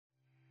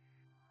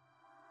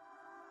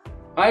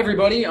Hi,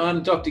 everybody.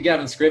 I'm Dr.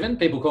 Gavin Scriven.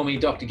 People call me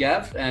Dr.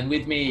 Gav, and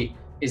with me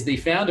is the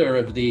founder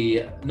of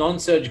the non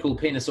surgical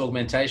penis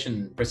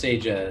augmentation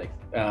procedure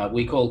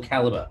we call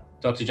Caliber,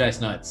 Dr.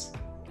 Jason Oates.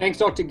 Thanks,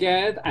 Dr.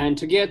 Gav. And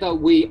together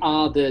we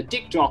are the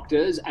Dick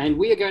Doctors, and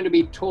we are going to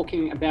be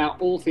talking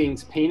about all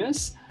things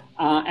penis.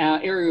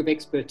 Our area of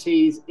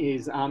expertise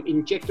is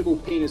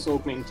injectable penis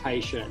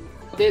augmentation.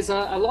 There's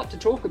a lot to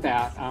talk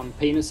about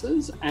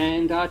penises,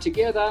 and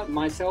together,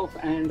 myself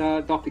and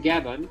Dr.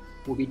 Gavin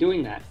will be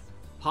doing that.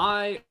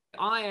 Hi,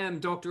 I am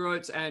Dr.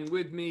 Oates, and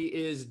with me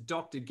is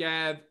Dr.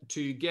 Gav.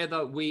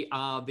 Together we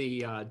are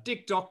the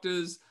Dick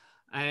Doctors,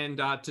 and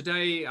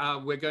today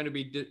we're going to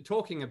be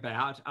talking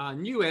about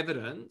new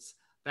evidence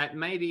that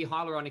maybe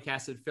hyaluronic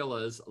acid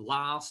fillers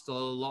last a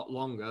lot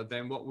longer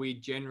than what we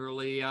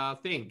generally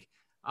think.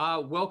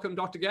 Welcome,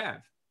 Dr. Gav.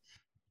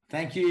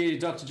 Thank you,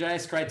 Dr.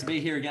 Jace. Great to be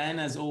here again,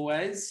 as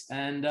always.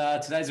 And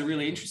today's a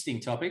really interesting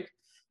topic.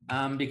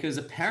 Because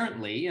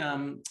apparently,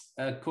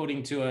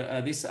 according to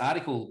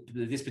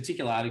this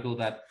particular article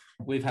that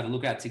we've had a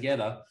look at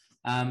together,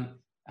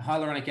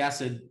 hyaluronic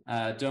acid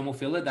dermal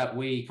filler that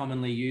we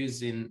commonly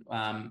use in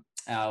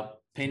our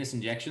penis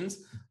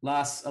injections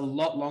lasts a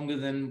lot longer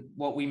than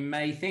what we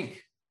may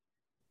think.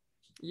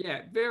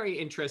 Yeah, very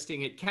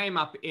interesting. It came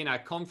up in a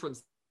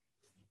conference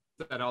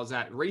that I was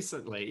at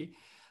recently.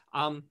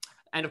 And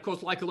of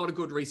course, like a lot of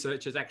good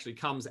research, it actually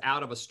comes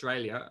out of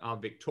Australia,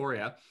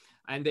 Victoria.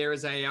 And there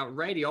is a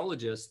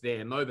radiologist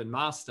there, Mobin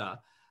Master,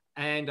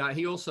 and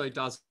he also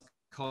does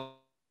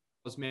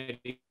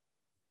cosmetic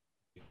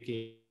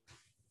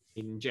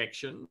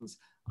injections.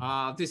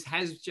 This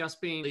has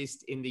just been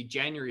released in the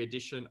January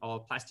edition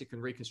of Plastic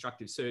and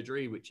Reconstructive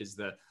Surgery, which is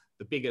the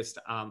biggest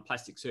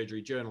plastic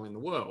surgery journal in the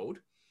world.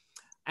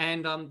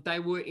 And they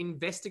were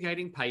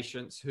investigating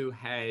patients who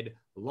had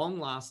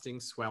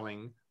long-lasting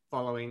swelling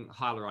following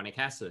hyaluronic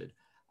acid.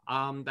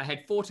 They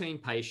had 14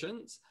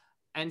 patients.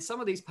 And some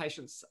of these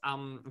patients,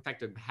 in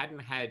fact, hadn't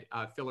had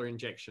filler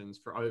injections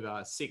for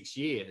over 6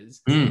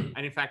 years. And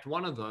in fact,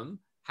 one of them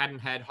hadn't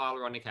had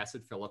hyaluronic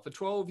acid filler for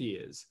 12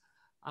 years.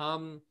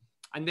 And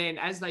then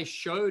as they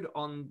showed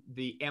on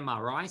the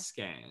MRI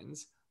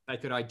scans, they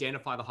could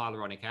identify the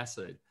hyaluronic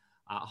acid.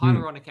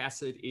 Hyaluronic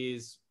acid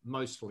is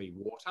mostly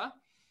water.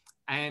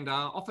 And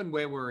often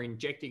where we're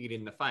injecting it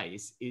in the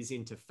face is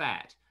into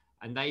fat.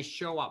 And they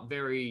show up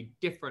very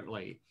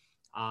differently.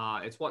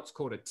 It's what's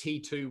called a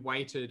T2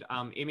 weighted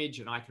image.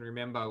 And I can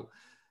remember,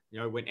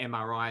 when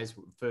MRIs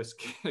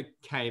first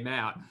came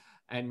out,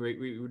 and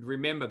we would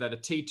remember that a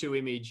T2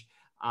 image,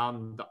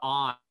 the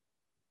eye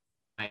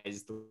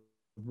is the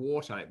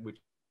water, which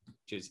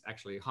is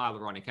actually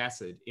hyaluronic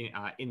acid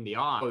in the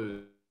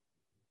eye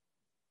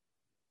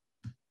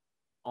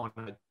on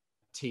a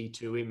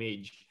T2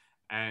 image.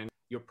 And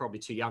you're probably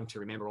too young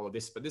to remember all of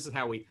this, but this is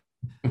how we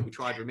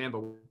try to remember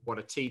what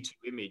a T2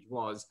 image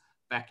was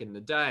back in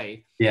the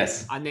day.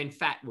 Yes. And then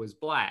fat was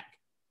black.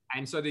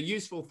 And so the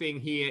useful thing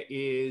here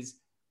is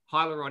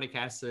hyaluronic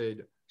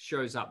acid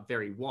shows up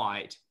very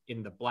white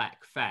in the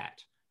black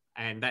fat.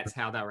 And that's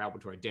how they were able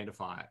to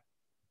identify it.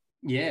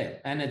 Yeah.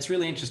 And it's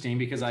really interesting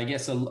because I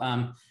guess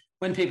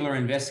when people are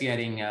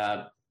investigating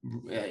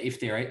if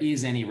there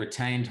is any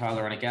retained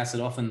hyaluronic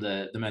acid, often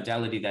the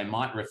modality they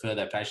might refer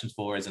their patients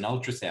for is an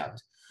ultrasound.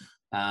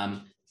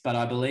 But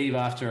I believe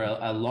after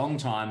a long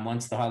time,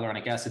 once the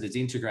hyaluronic acid is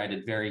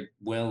integrated very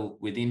well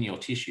within your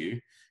tissue,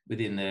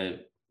 within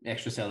the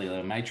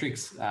extracellular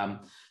matrix,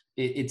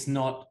 it's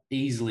not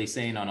easily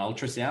seen on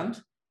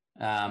ultrasound.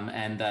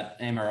 And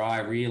that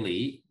MRI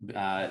really,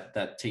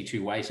 that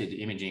T2 weighted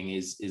imaging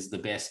is the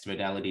best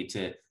modality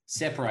to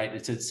separate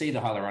it, to see the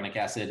hyaluronic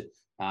acid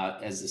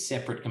as a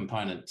separate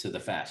component to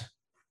the fat.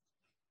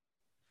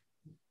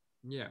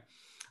 Yeah.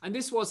 And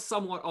this was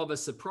somewhat of a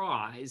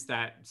surprise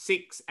that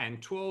 6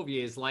 and 12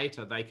 years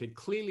later, they could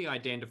clearly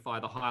identify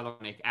the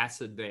hyaluronic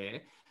acid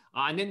there.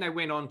 And then they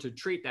went on to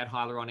treat that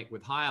hyaluronic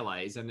with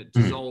Hyalase, and it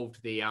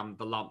dissolved the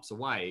lumps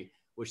away,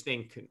 which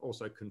then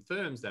also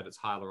confirms that it's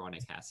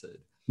hyaluronic acid.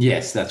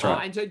 Yes, that's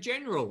right. And so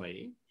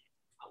generally,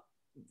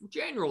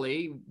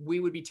 we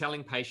would be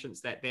telling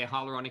patients that their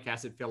hyaluronic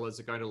acid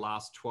fillers are going to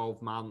last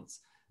 12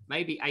 months,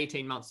 maybe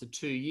 18 months to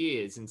 2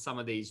 years in some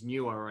of these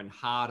newer and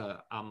harder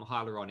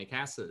hyaluronic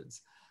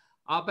acids.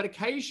 But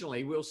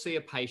occasionally we'll see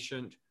a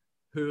patient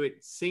who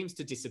it seems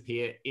to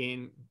disappear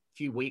in a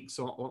few weeks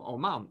or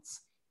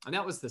months. And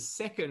that was the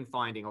second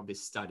finding of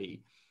this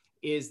study,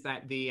 is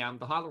that the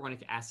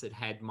hyaluronic acid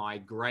had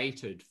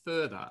migrated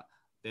further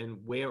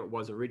than where it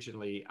was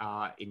originally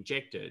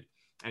injected.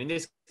 And in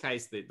this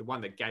case, the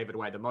one that gave it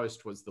away the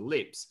most was the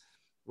lips,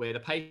 where the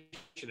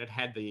patient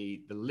had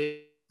the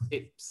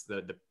lips,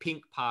 the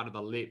pink part of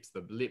the lips,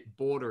 the lip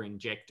border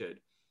injected.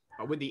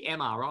 But with the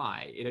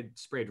MRI, it had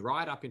spread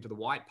right up into the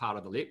white part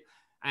of the lip,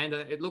 and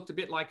it looked a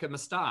bit like a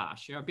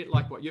moustache, a bit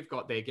like what you've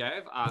got there,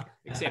 Gav,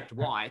 except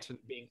white and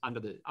being under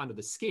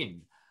the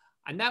skin.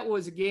 And that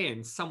was,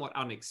 again, somewhat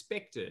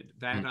unexpected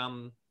that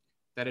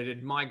that it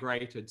had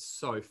migrated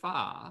so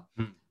far,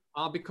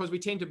 because we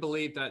tend to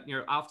believe that,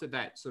 after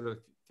that sort of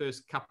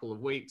first couple of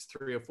weeks,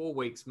 3 or 4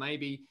 weeks,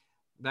 maybe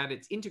that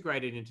it's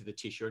integrated into the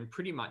tissue and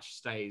pretty much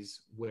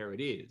stays where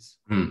it is.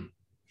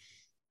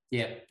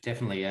 Yeah,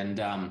 definitely. And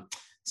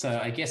so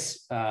I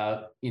guess,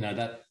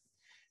 that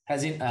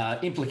has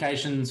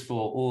implications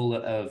for all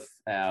of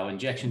our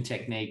injection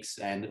techniques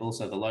and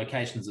also the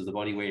locations of the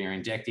body where you're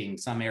injecting.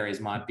 Some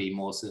areas might be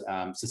more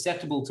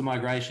susceptible to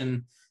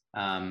migration,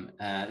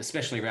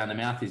 especially around the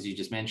mouth, as you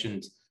just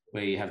mentioned,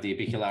 where you have the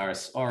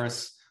orbicularis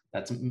oris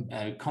that's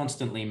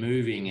constantly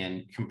moving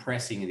and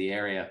compressing the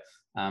area,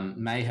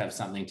 may have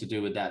something to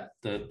do with that,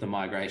 the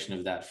migration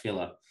of that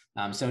filler.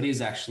 So it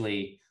is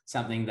actually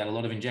something that a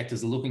lot of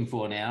injectors are looking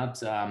for now,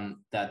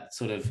 that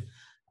sort of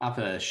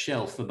upper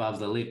shelf above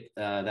the lip,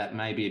 that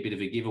may be a bit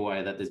of a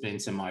giveaway that there's been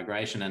some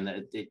migration, and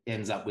that it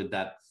ends up with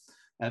that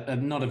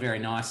not a very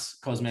nice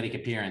cosmetic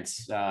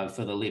appearance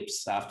for the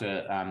lips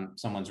after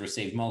someone's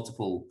received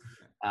multiple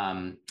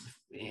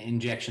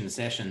injection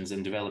sessions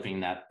and developing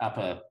that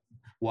upper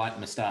white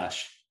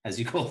moustache, as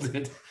you called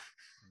it.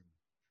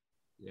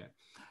 Yeah.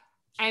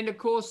 And of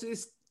course,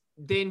 this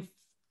then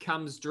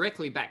comes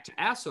directly back to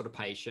our sort of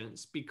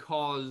patients,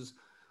 because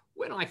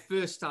when I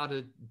first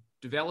started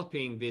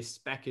developing this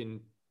back in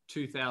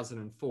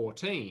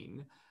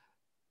 2014,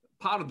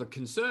 part of the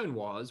concern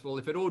was, well,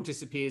 if it all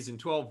disappears in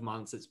 12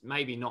 months, it's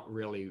maybe not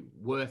really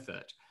worth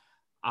it.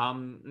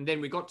 And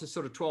then we got to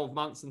sort of 12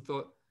 months and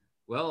thought,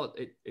 well,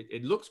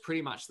 it looks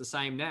pretty much the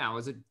same now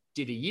as it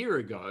did a year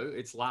ago.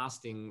 It's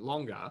lasting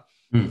longer.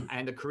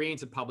 And the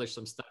Koreans have published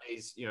some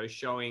studies,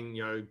 showing,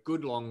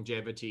 good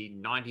longevity,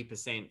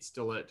 90%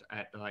 still at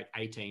like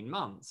 18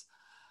 months.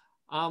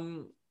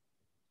 And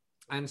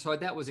so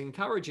that was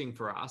encouraging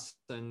for us.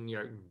 And,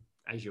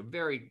 as you're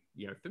very,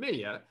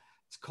 familiar,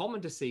 it's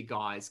common to see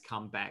guys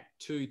come back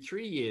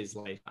 2-3 years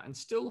later and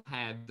still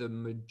have the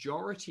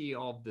majority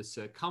of the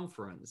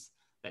circumference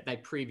that they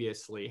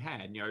previously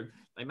had.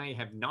 They may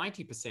have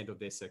 90% of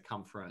their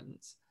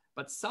circumference,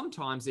 but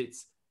sometimes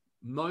it's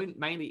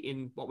mainly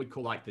in what we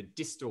call like the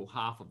distal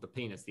half of the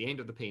penis, the end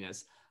of the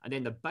penis, and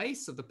then the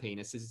base of the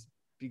penis is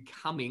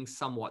becoming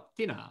somewhat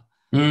thinner.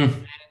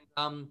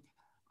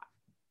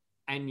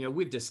 And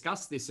we've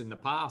discussed this in the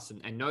past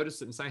and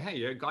noticed it and say,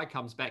 hey, a guy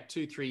comes back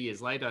 2-3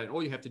 years later, and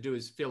all you have to do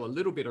is fill a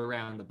little bit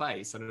around the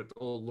base and it's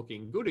all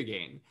looking good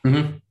again.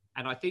 And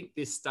I think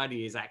this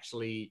study is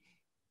actually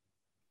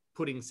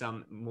putting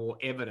some more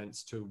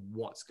evidence to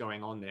what's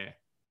going on there.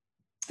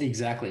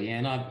 Exactly.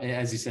 And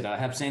as you said, I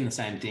have seen the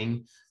same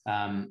thing.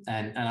 And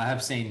I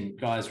have seen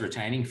guys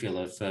retaining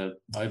filler for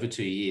over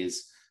 2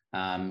 years,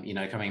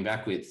 coming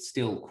back with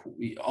still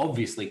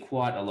obviously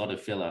quite a lot of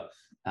filler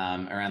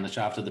around the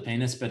shaft of the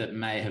penis, but it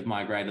may have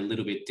migrated a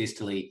little bit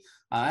distally.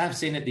 I have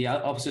seen it the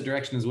opposite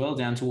direction as well,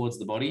 down towards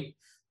the body,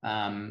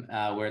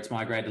 where it's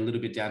migrated a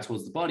little bit down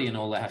towards the body, and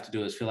all they have to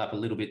do is fill up a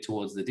little bit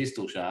towards the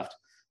distal shaft.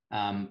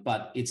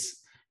 But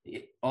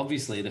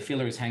obviously the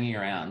filler is hanging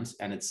around,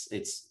 and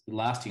it's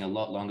lasting a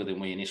lot longer than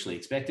we initially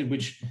expected,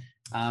 which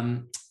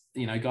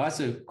guys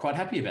are quite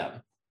happy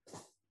about.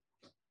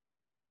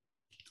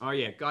 Oh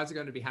yeah, guys are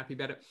going to be happy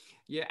about it.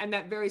 Yeah, and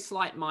that very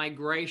slight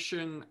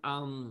migration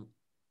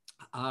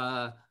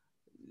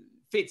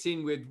fits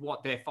in with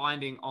what they're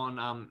finding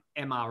on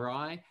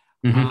MRI.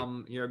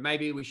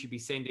 Maybe we should be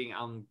sending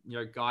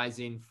guys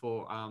in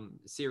for a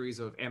series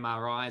of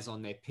MRIs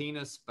on their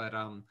penis, but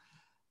I'm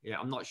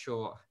not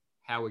sure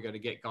how we're going to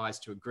get guys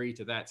to agree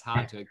to that. It's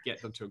hard to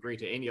get them to agree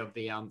to any of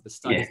the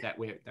studies that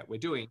we're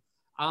doing.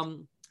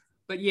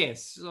 But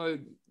yes, so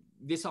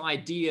this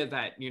idea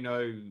that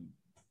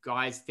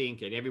guys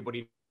think, and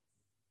everybody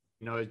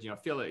knows,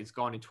 filler is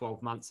gone in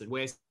 12 months, and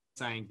we're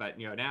saying, but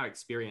in our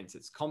experience,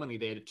 it's commonly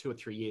there to 2 or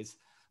 3 years.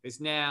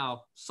 There's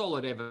now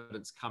solid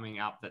evidence coming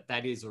up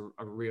that is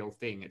a real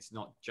thing. It's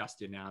not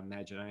just in our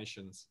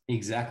imaginations.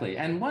 Exactly.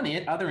 And one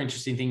other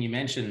interesting thing you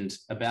mentioned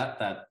about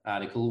that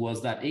article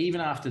was that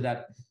even after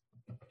that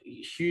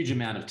huge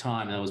amount of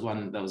time, there was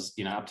one that was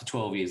up to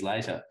 12 years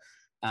later,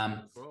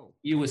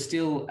 you were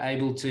still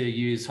able to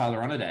use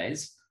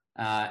hyaluronidase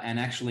and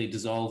actually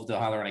dissolve the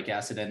hyaluronic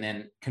acid and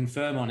then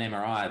confirm on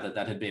MRI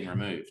that had been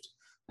removed.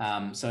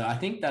 So I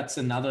think that's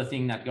another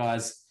thing that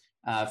guys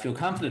feel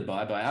comforted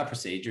by our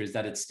procedure, is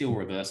that it's still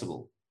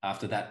reversible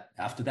after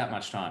that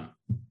much time.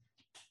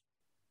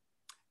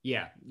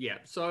 Yeah.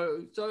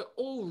 So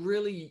all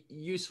really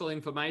useful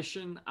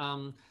information.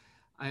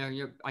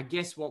 I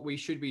guess what we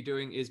should be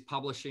doing is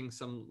publishing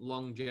some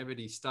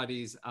longevity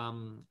studies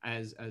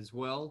as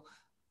well.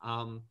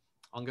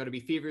 I'm going to be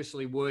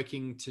feverishly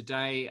working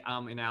today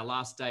in our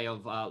last day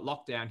of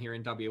lockdown here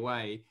in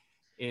WA,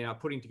 in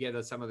putting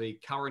together some of the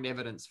current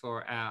evidence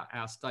for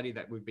our study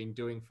that we've been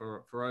doing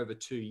for over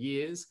 2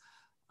 years.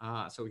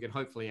 So we can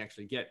hopefully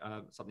actually get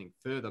something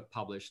further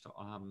published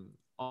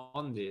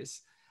on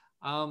this.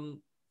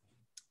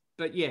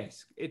 But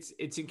yes,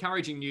 it's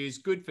encouraging news,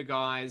 good for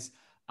guys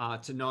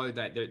to know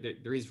that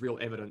there is real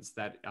evidence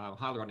that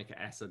hyaluronic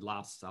acid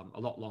lasts a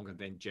lot longer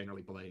than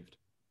generally believed.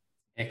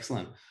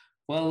 Excellent.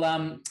 Well,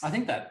 I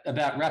think that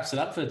about wraps it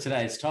up for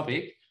today's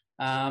topic.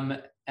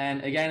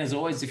 And again, as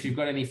always, if you've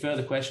got any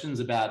further questions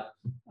about,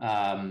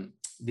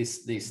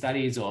 these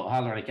studies or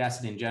hyaluronic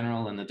acid in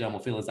general and the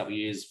dermal fillers that we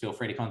use, feel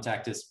free to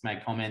contact us,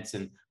 make comments,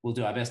 and we'll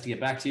do our best to get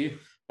back to you.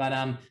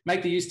 But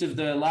make the use of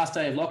the last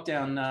day of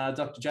lockdown,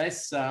 Dr.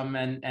 Jace,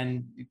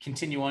 and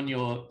continue on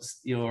your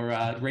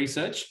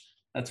research.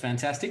 That's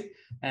fantastic.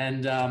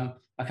 And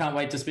I can't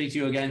wait to speak to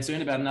you again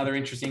soon about another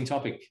interesting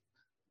topic.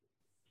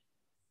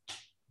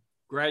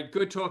 Great.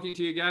 Good talking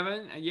to you,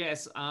 Gavin.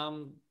 Yes,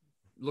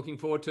 looking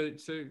forward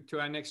to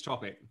our next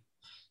topic.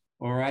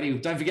 All righty.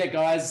 Don't forget,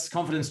 guys,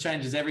 confidence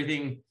changes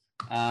everything.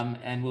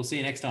 And we'll see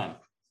you next time.